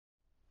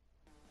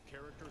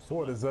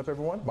What is up,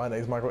 everyone? My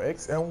name is Michael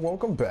X, and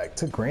welcome back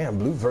to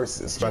Granblue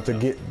Versus. About to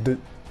get the,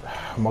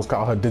 I almost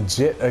call her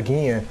Djeeta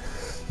again,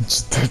 the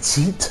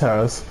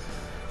Djeeta's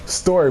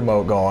story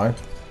mode going.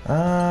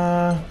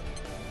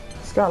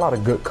 It's got a lot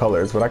of good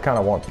colors, but I kind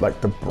of want like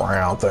the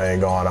brown thing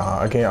going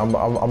on. Again,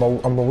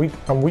 I'm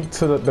weak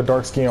to the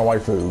dark skin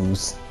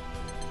waifus.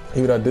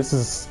 Even though this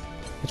is,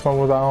 which one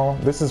was I on?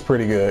 This is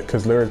pretty good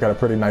because Lyra's got a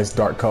pretty nice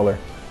dark color.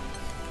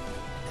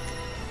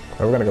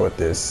 But we're gonna go with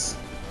this.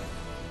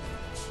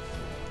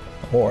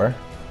 Or,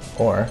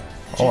 nah.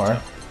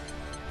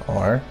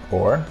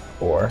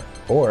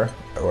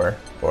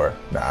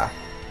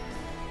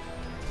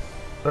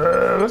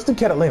 Let's do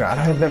Catalina. I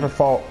have never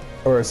fought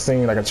or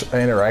seen like an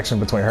interaction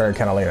between her and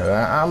Catalina.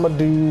 I'm gonna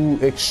do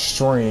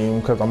extreme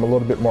because I'm a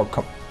little bit more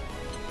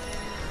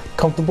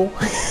comfortable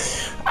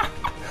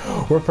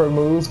with her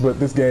moves, but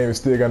this game is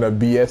still gonna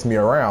BS me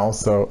around,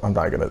 so I'm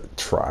not gonna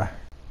try.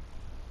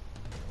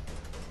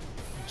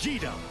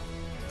 Djeeta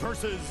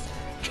versus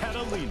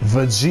Catalina.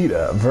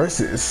 Vegeta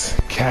versus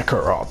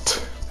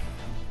Kakarot.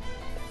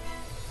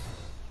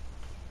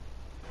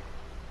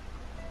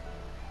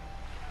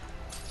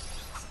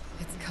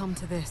 It's come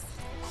to this.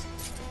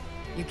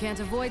 You can't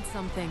avoid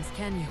some things,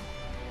 can you?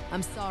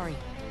 I'm sorry,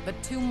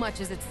 but too much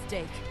is at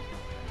stake.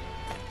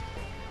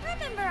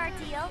 Remember our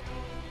deal?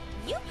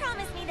 You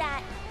promised me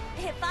that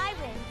if I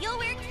win, you'll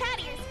wear cat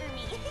ears for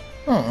me.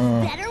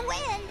 Better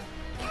win.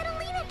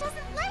 Catalina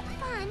doesn't like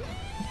fun.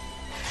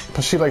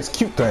 But she likes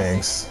cute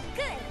things.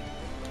 Good.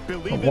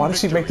 Why does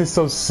she make this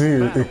so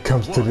serious? It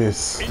comes to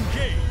this.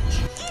 Engage.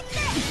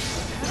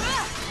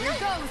 Here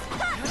goes.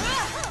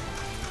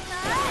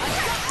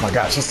 Oh my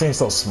God, she seems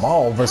so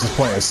small versus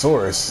playing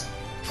Saurus.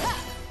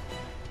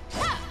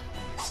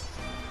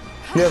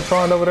 You have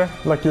fun over there?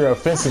 Like you're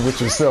offensive with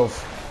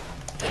yourself.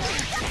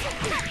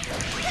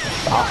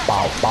 Bow,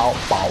 bow, bow,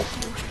 bow.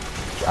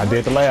 I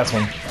did the last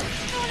one.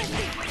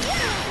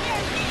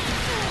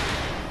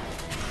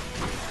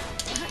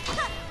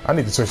 I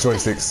need to switch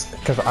joysticks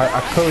because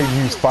I could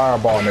use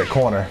Fireball in that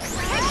corner.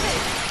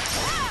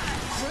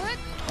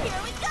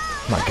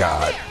 My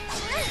God.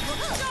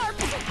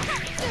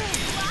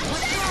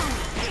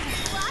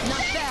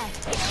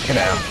 Get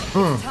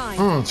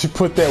down. She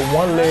put that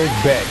one leg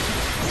back.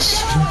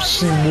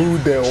 She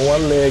moved that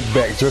one leg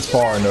back just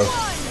far enough.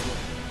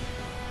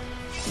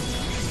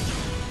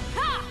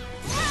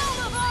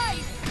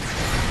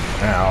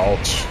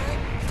 Ouch.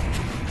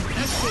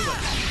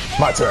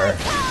 My turn.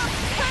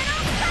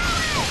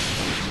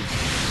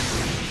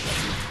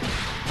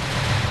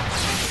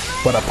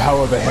 By the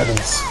power of the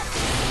heavens.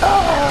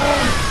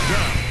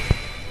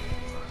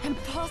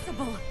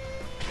 Impossible.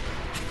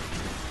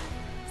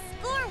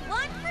 Score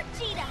 1 for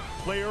Djeeta.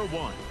 Player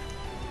 1.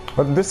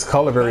 But this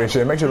color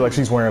variation, it makes it look like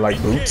she's wearing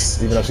like boots,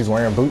 even though she's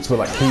wearing boots with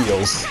like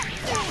heels.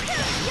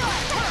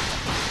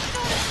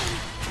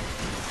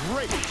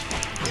 Great.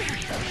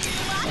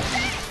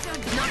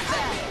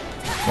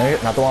 Dang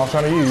it, not the one I was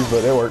trying to use,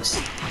 but it works.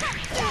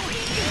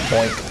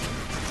 Boink.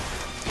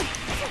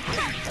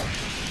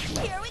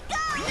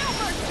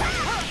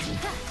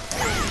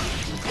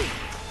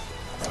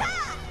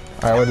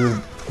 Alright, what is,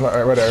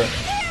 alright, whatever.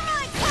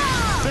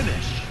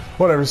 Finish.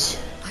 Whatever's.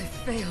 I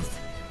failed.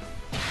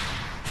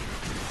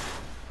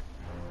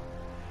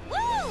 Woo!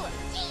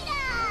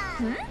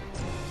 Djeeta!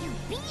 You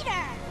beat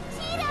her!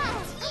 Djeeta!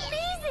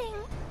 Amazing!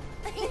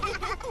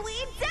 We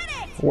did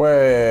it!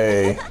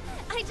 Way.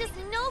 I just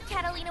know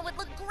Catalina would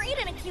look great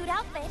in a cute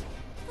outfit.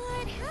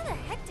 But how the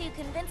heck do you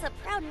convince a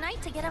proud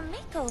knight to get a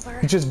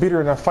makeover? You just beat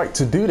her in a fight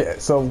to do that,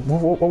 so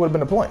what would have been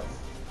the point?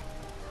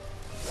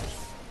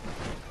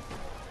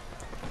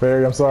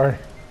 Barry, I'm sorry.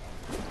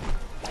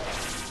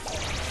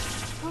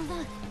 Oh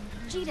look,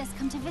 Djeeta's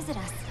come to visit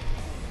us.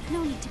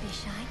 No need to be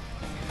shy.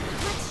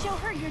 Let's show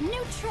her your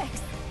new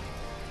tricks.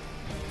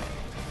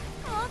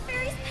 Aw,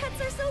 Fairy's pets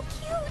are so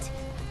cute.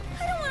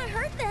 I don't want to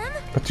hurt them.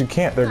 But you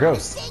can't, they're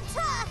ghosts. Stay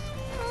tough.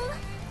 Oh,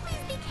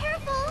 please be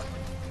careful.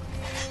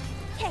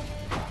 Okay,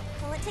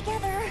 pull it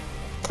together.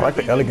 I like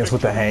the elegance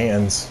with the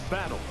hands.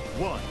 Battle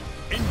 1.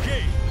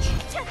 Engage.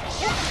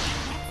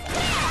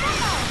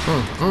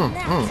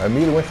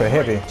 Immediately went for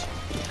heavy.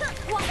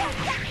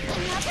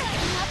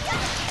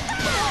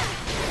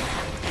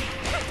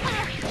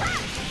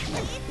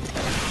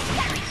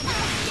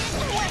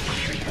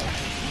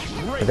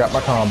 I got my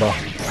combo.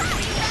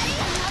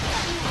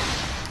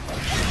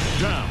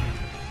 Down.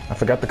 I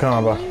forgot the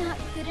combo. Not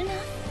good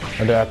enough.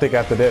 And then I think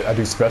after that I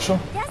do special.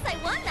 Guess I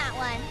won that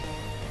one.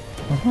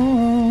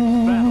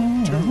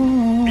 Battle 2.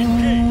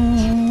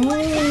 Engage.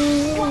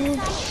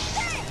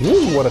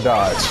 Ooh, what a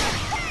dodge.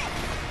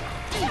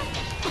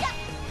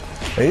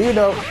 And you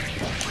know,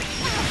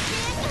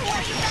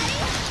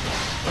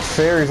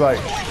 Fairy's like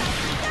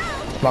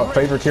my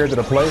favorite character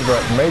to play,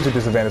 but major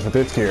disadvantage with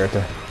this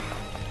character.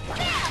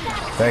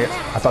 Dang it,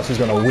 I thought she was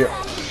gonna whip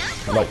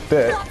like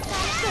that.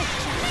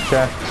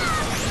 Okay.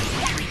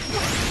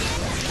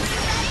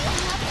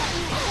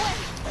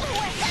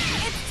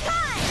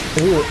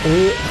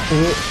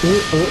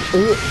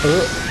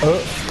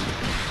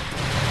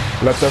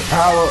 Let the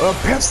power of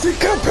Pepsi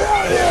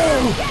compel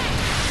you!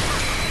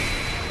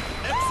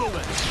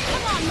 Excellent.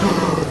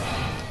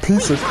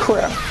 Piece of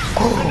crap.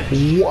 Oh,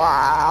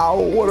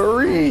 wow, what a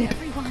read.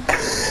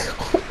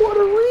 What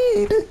a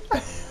read.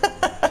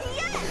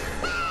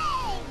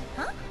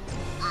 Huh?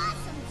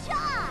 Awesome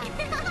job!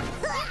 You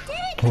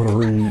did it! What a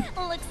read.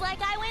 Looks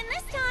like I win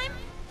this time.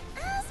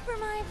 As for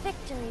my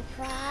victory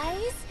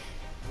prize,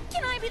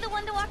 can I be the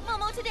one to walk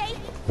Momo today?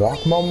 Walk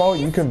Please? Momo?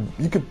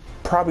 You could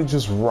probably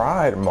just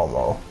ride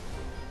Momo.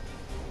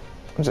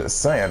 I'm just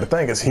saying, the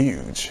thing is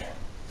huge.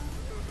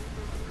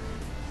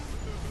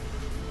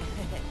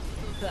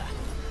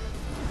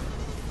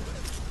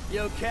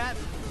 Yo, Cap,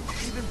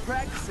 you've been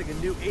practicing a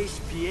new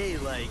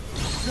HPA like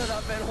shut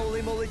up and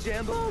holy moly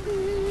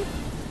Jamboni.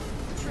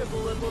 Triple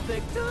level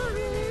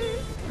victory.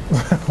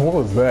 What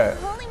was that?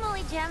 Holy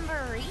moly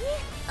jamboree?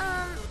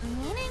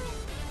 Meaning?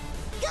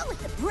 Go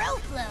with the bro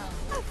flow.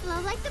 Or flow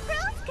like the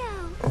bros go.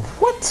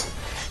 What?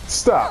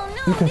 Stop. Oh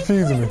no, You're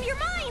confusing they've me. your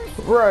minds.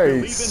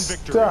 Right. Believe in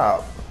victory.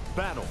 Stop.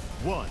 Battle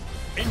 1.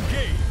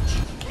 Engage.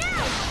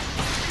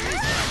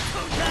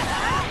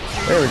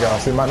 There we go.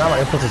 See, now my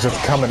inputs are just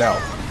coming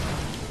out.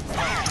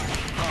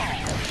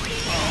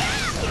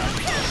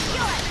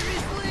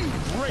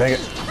 Dang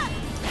it.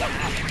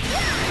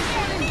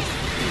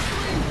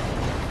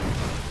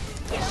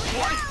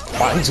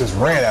 Wow, he just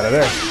ran out of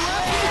there.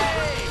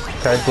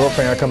 Okay,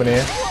 girlfriend coming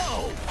in.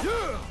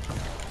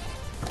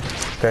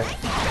 Okay.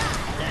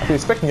 I'd be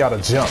expecting y'all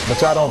to jump, but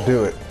y'all don't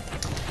do it.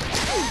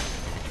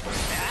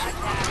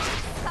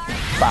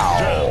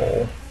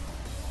 Bow.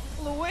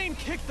 Luane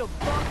kicked the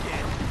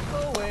bucket.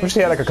 Go Wish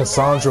he had like a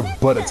Cassandra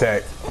butt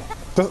attack.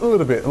 Just a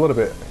little bit, a little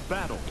bit.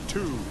 Battle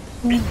 2.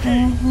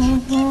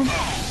 Engage.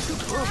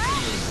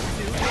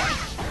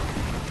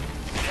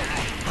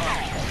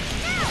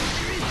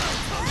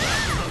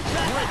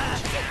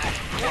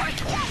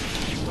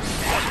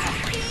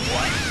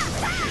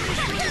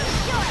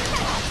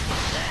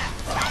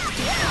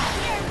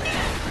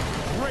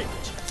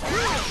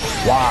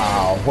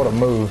 Wow, what a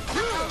move.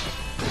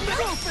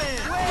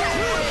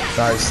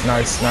 Nice,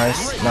 nice,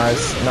 nice,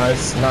 nice,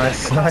 nice,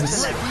 nice,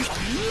 nice.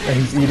 And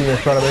he's eating in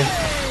front of me.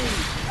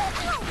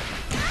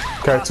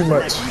 Okay, too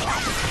much.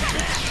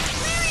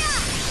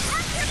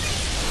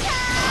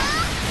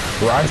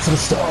 Rise to the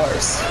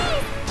stars.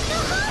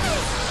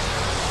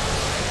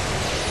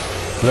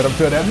 Let him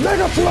feel that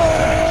mega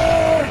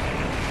flare.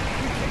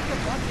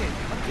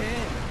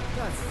 again.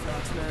 That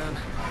sucks, man.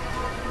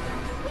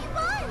 We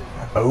won!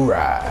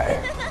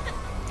 Alright.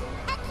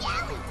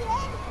 Yeah, we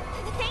did!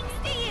 Thanks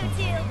to you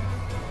two!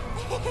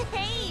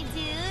 Hey,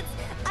 dudes!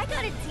 I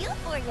got a deal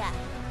for ya!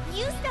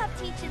 You stop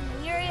teaching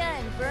Miria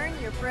and burn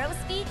your bro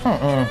speak,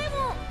 and I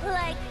won't,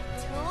 like,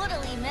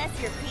 totally mess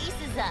your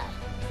pieces up.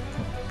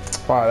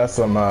 Wow, that's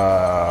some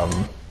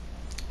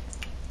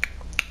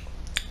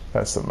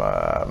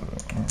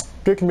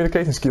good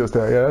communication skills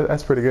there. Yeah,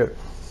 that's pretty good.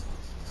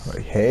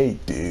 Like, hey,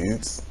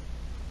 dudes.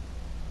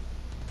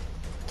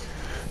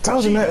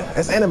 Told you, man,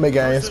 as anime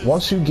games,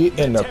 once you get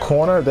in the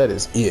corner, that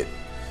is it.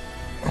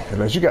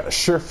 Unless you got a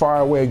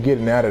surefire way of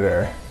getting out of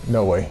there,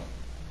 no way.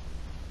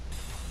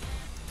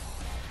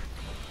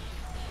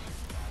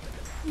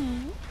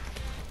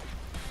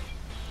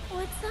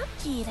 What's up,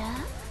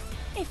 Djeeta?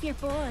 If you're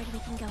bored, we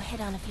can go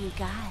hit on a few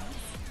guys.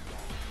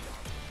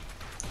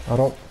 I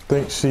don't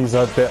think she's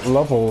at that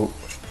level,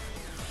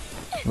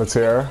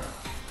 Matera.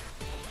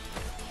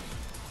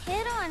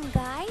 Hit on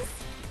guys?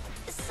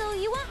 So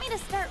you want me to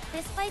start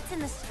fistfights in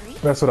the street?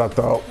 That's what I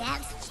thought.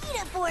 That's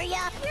Djeeta for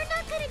ya! You're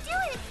not gonna do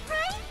it,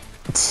 right?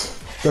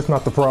 That's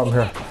not the problem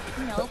here.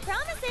 No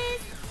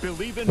promises!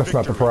 Believe in That's victory.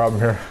 not the problem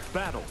here.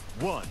 Battle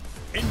 1.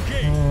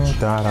 Engage.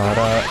 Da da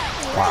da.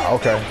 Wow,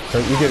 okay.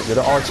 You get it. You're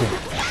the Archie.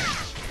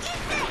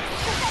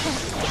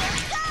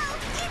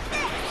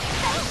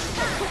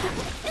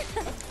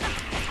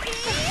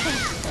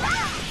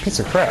 Piece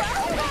of crap.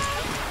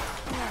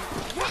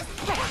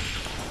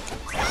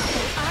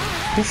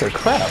 Piece of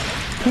crap.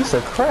 Piece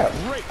of crap.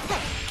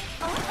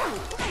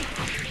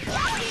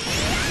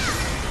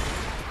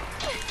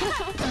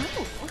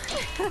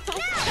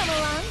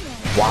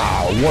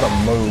 Wow, what a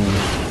move.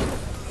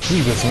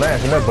 You just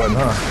smashing that button,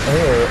 huh?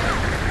 Yeah.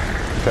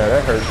 Okay,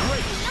 that hurt.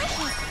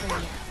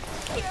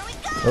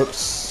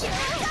 Oops.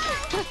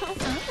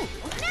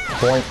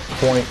 Point,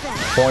 point,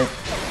 point.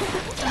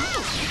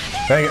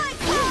 Dang it.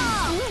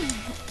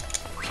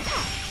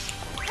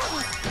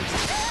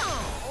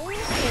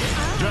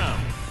 Down.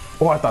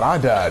 Oh, I thought I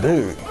died,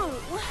 dude.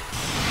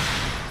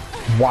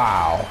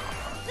 Wow.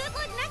 Good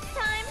luck next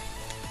time!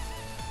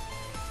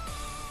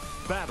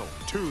 Battle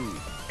 2.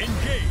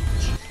 Engage.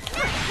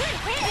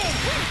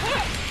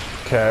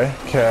 Okay,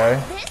 okay.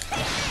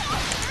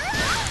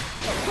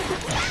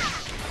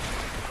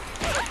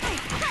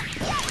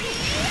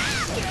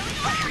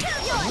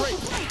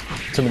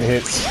 Too many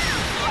hits.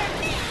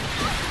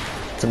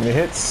 Too many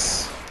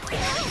hits.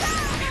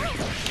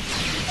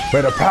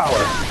 By the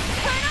power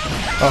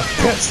of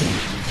Pepsi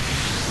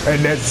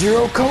and that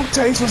zero Coke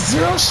taste with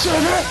zero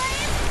sugar,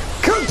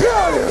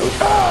 compel you.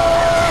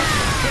 Ah!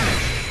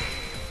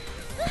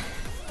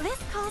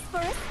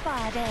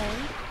 spot, eh?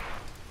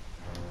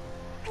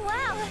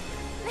 Wow,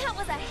 that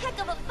was a heck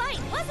of a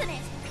fight, wasn't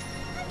it?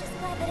 I'm just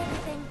glad that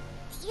everything,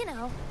 you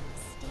know,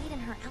 stayed in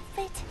her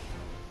outfit.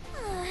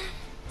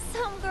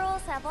 Some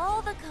girls have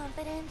all the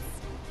confidence.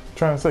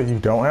 Trying to say you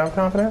don't have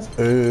confidence?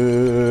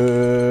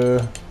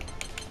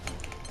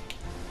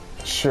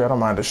 Sure, I don't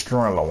mind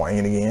destroying Lil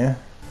Wayne again.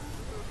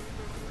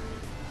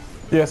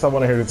 Yes, I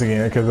want to hear this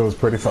again because it was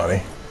pretty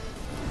funny.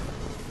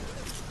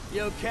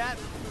 Yo, Cat,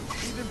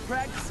 we've been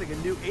practicing a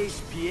new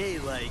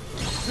HPA like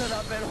Shut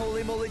Up and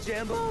Holy Moly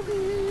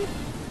Jamboree.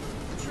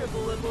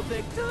 Triple Little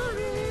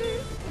Victory.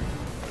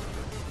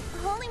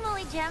 Holy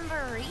moly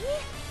jamboree?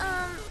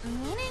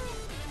 Meaning?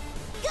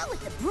 Go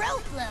with the bro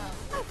flow.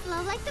 Or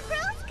flow like the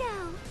bros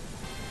go.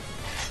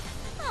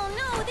 Oh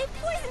no, they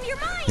poisoned your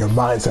mind. Your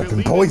minds have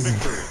been poisoned.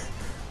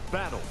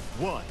 Battle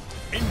 1.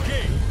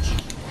 Engage.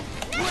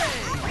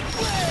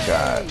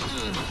 God.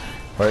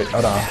 Wait,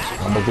 hold on.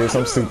 I'm gonna do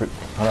something stupid.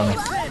 Hold on.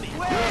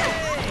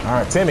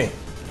 Alright, Timmy.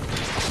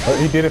 Oh,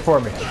 he did it for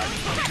me.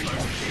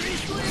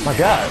 My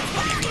God.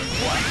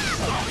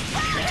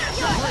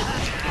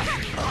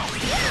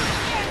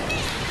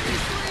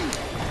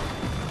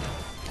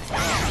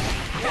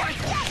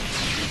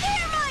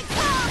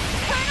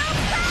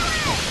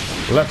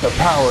 Let the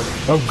power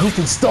of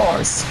goofy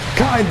stars,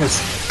 kindness,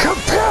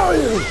 compel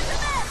you!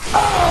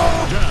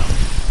 Oh!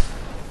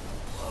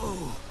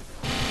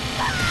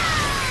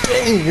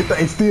 Dang, it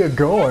ain't still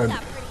going.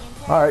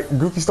 Alright,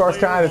 goofy stars,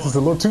 kindness is a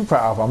little too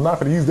powerful. I'm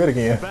not gonna use that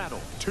again. Battle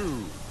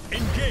 2.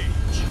 Engage.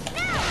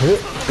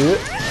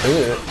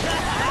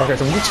 Okay,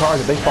 so when you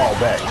charge it, they fall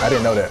back. I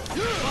didn't know that.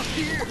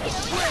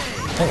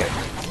 Dang it.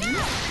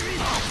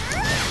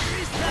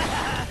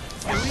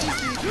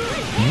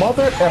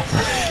 Mother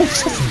effer.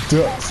 Just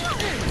ducks.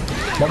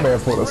 My man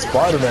pulled a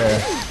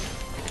Spider-Man.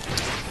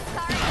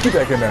 Get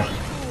back in there.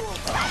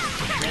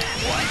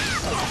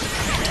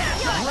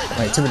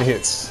 Alright, too many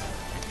hits.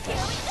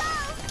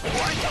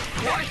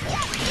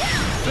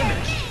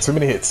 Too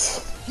many hits.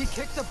 He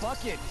kicked the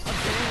bucket.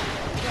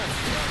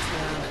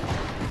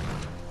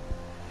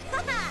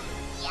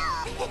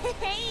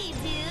 Hey,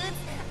 dudes.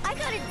 I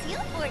got a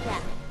deal for ya.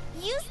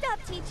 You stop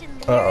teaching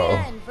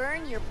Lyria and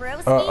burn your bro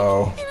speak, and I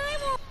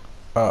won't.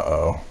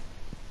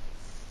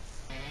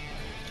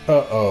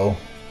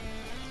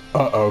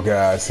 Uh-oh,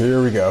 guys.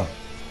 Here we go.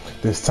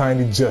 This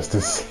tiny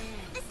justice.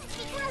 This is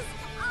because,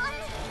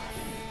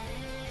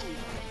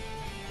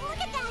 look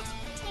at that.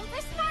 Time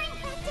for sparring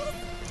practice.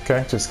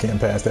 Okay, just scan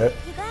past that.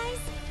 You guys,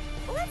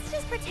 let's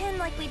just pretend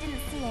like we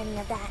didn't see any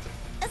of that.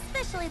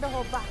 Especially the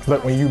whole box.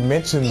 Look, when you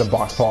mentioned the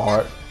box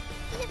part.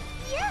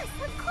 Yes,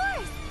 of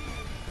course.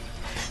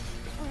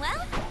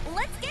 Well,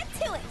 let's get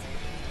to it.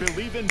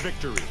 Believe in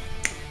victory.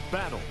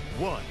 Battle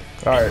 1.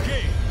 Alright.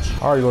 Engage.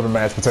 I already little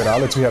mashed potato. I'll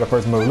let you have the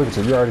first move. Look at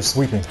you. You're already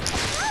sweeping.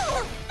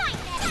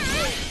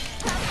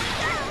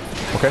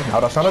 Okay, how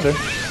was I trying to do?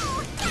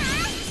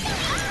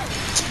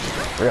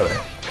 Really?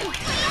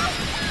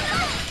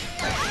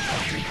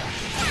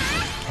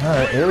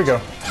 Alright, here we go.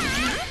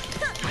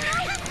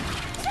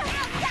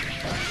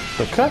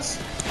 The cuts?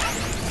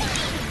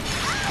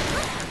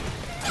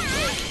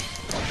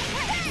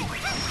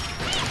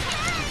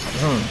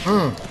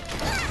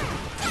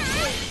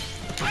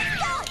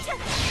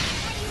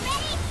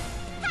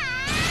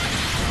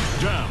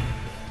 Down.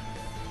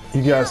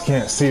 You guys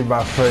can't see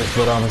my face,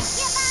 but I'm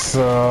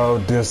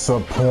so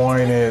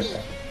disappointed.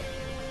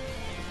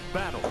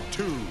 Battle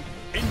 2.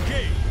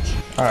 Engage.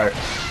 Alright.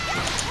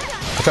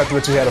 I tried to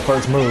let you have the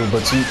first move,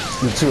 but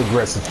you're too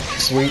aggressive.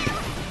 Sweet.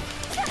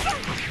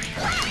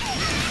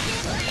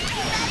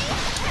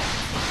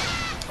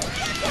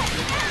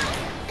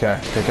 Okay.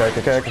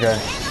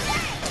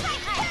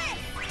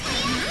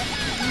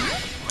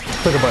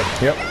 Click a button.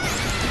 Yep.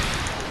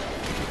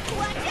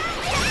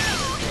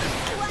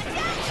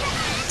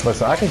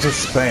 Listen, I can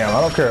just spam.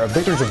 I don't care. A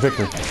victory's a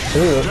victory.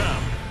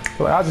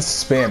 Well, I'll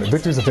just spam it.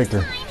 Victory's a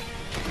victory.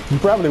 You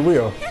probably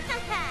will.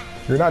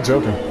 You're not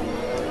joking.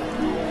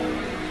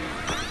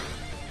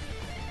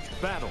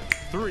 Battle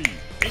 3.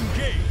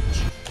 Engage.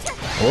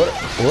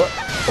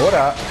 What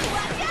up?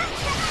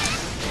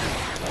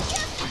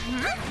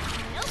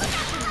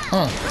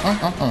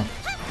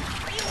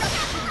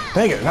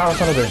 Dang it, now I'm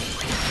trying to do.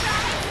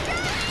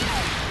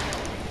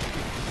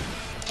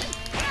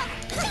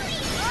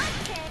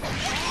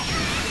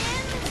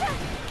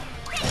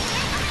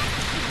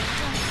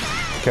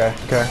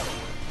 Okay.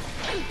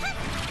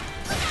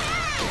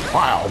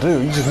 Wow,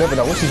 dude, you just never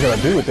know what she's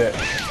gonna do with that.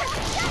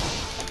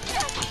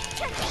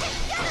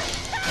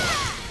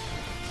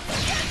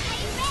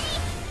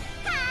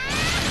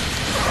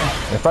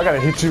 If I gotta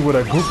hit you with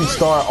a Goofy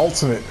Star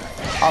Ultimate,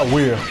 I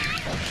will.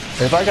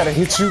 If I gotta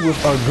hit you with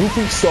a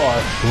Goofy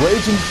Star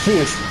Raging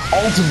Fist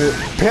Ultimate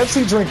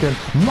Pepsi drinking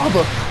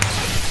mother,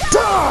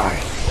 die!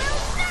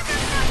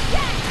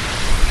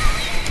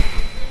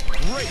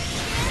 Great.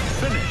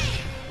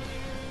 Finish.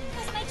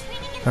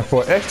 And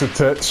for extra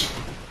touch,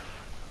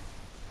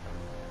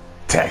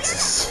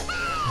 taxes.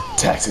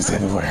 Taxes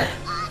everywhere.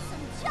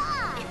 Awesome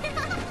job! You did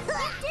it,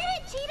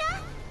 Djeeta!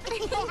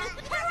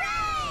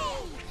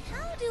 Hooray!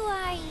 How do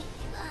I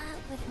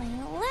with my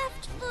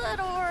left foot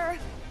or...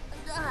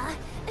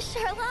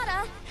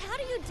 Charlotta, how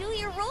do you do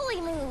your rolly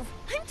move?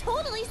 I'm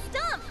totally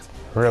stumped.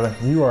 Really?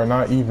 You are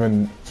not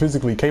even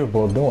physically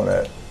capable of doing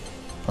that.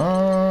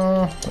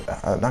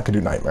 I could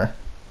do Nightmare.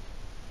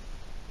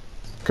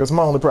 Because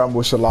my only problem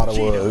with Charlotta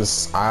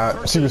was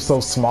she was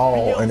so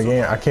small, and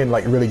again, I can't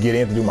like really get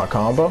in to do my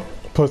combo.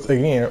 Plus,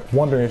 again,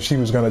 wondering if she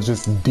was gonna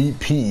just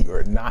DP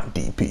or not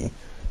DP.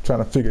 Trying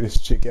to figure this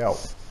chick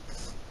out.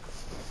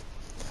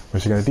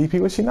 Was she gonna DP?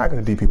 Was she not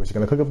gonna DP? Was she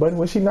gonna click a button?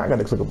 Was she not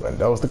gonna click a button?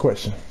 That was the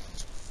question.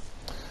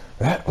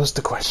 That was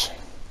the question.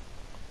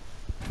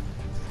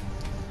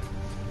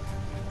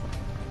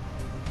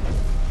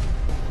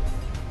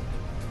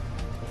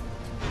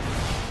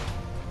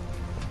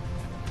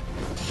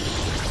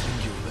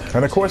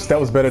 And of course, that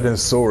was better than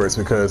swords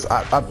because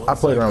I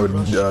played around with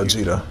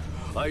Djeeta.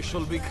 I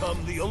shall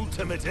become the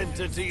ultimate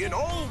entity in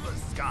all the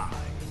skies.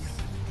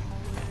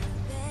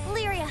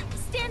 Lyria,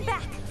 stand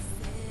back.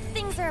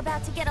 Things are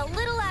about to get a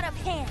little out of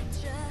hand.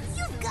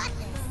 You got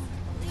this.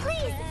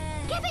 Please,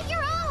 give it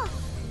your all.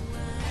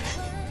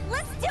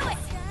 Let's do it.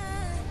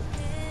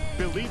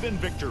 Believe in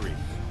victory.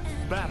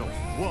 Battle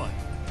 1.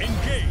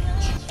 Engage.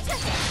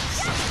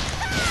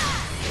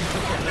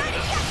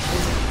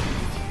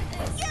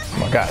 Oh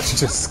my God, she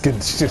just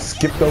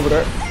skipped over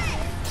there.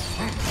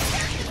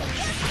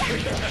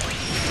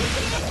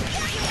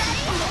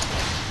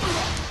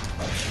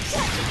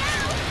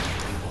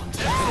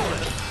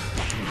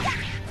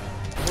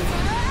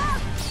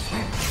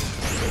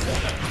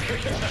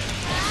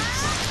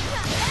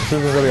 This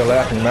isn't really a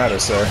laughing matter,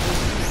 sir.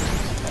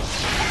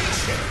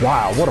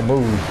 Wow, what a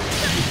move.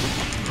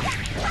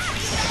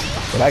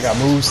 But I got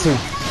moves too.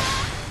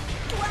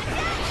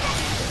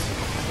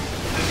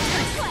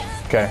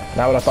 Okay,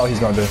 now what I thought he was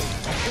gonna do.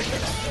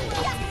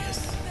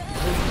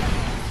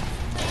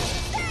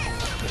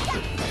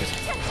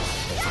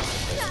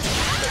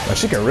 Now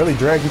she can really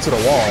drag you to the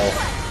wall.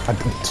 I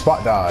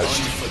spot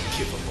dodged.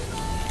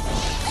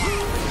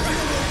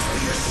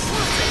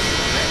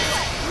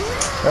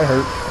 That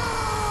hurt.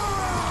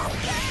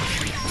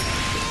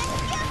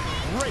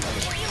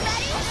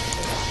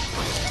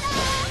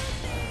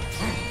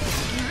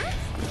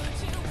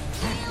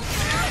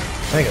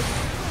 Dang it.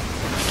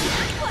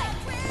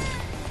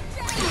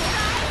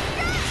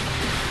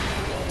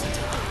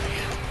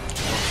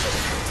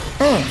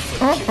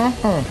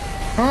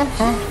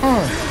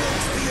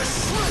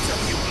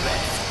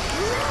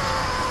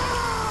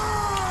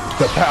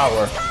 The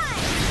power.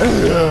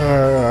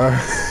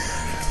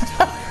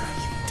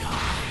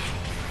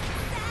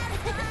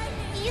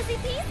 Easy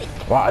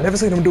peasy. Wow, I never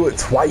seen him do it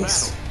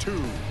twice.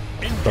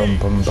 Boom,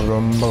 boom,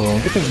 boom,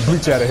 boom. Get this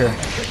bleach out of here.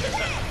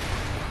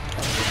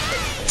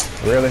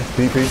 Really?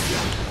 DP?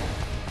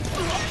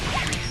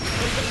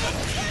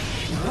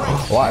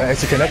 Wow, it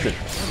actually connected.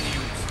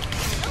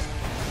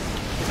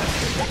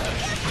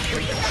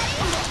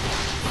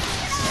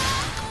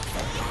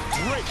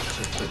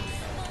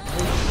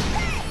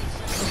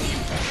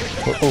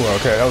 Oh,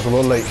 okay, that was a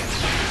little late.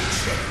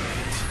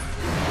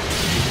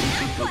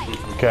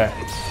 Okay.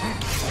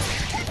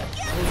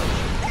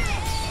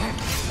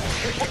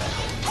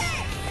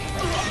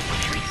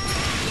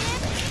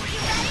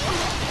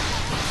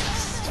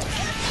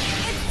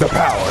 The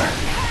power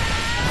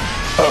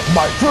of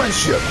my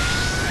friendship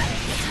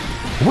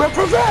will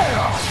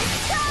prevail.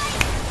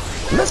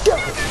 Let's go.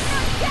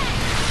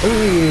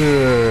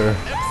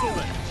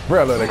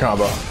 Real little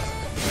combo.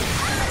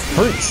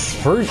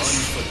 Freaks.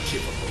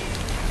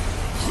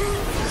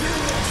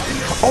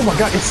 Oh my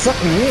God, it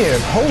sucked me in.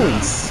 Holy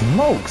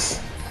smokes.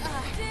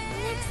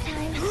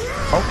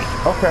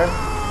 Okay.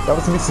 That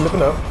was me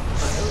slipping up.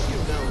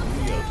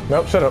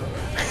 Nope, shut up.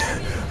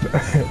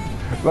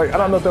 Like, I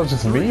don't know if that was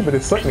just me, but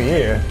it sucked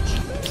me in.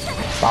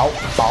 Bow.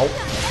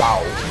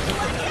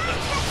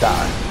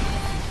 Die.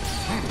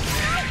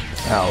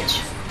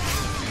 Ouch.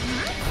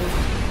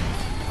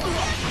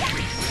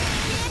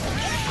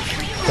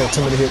 Got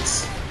too many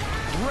hits.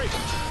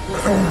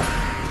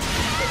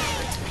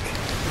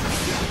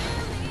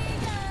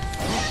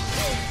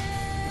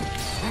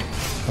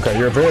 Okay,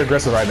 you're very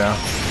aggressive right now.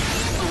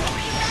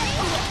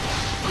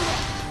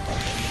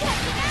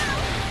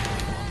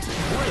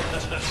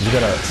 You're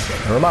gonna...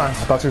 Never mind.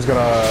 I thought you was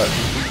gonna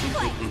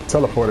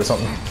teleport or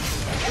something.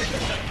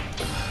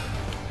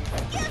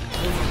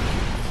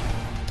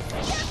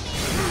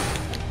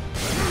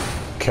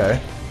 Okay.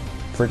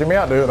 Freaking me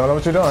out, dude. I don't know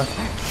what you're doing.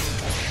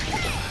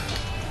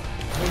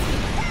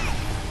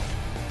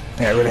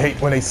 Yeah, I really hate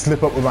when they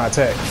slip up with my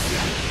attack.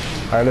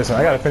 Alright, listen.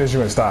 I gotta finish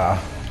you in style.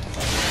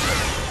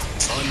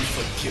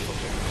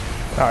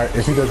 Alright,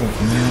 if he doesn't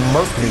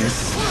murk me...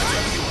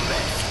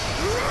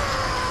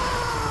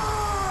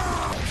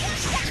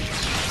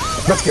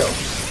 Let's go.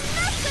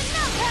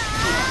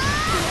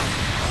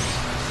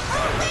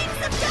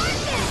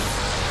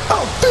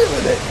 I'm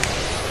feeling it.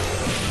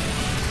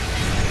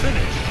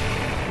 Finish.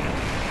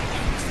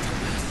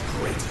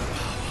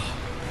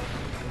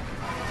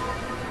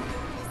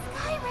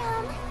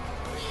 Skyrim.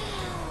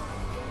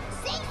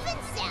 Safe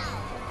and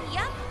sound.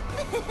 Yup.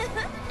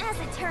 As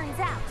it turns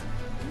out,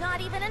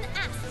 not even an even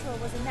Astral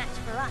was a match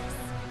for us.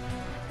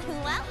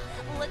 Well,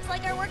 looks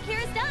like our work here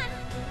is done.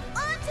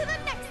 On to the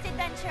next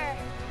adventure.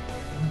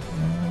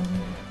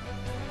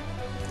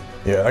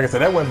 Yeah, like I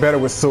said, that went better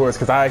with swords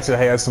because I actually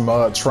had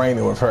some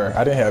training with her.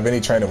 I didn't have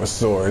any training with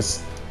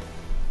swords.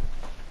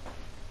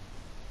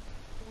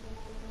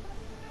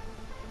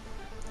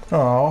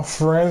 Oh,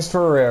 friends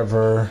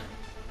forever.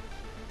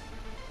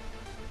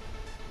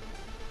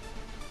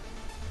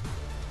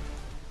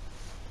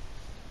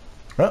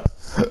 Well,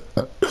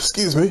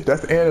 excuse me,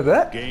 that's the end of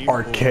that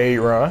arcade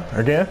run.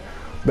 Again,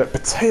 that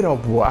potato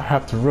boy, I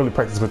have to really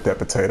practice with that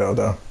potato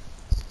though.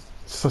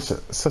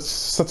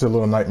 Such a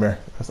little nightmare.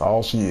 That's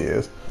all she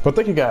is. But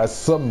thank you guys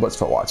so much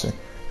for watching.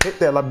 Hit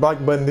that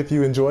like button if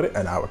you enjoyed it,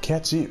 and I will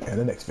catch you in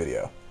the next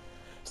video.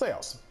 Stay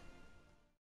awesome.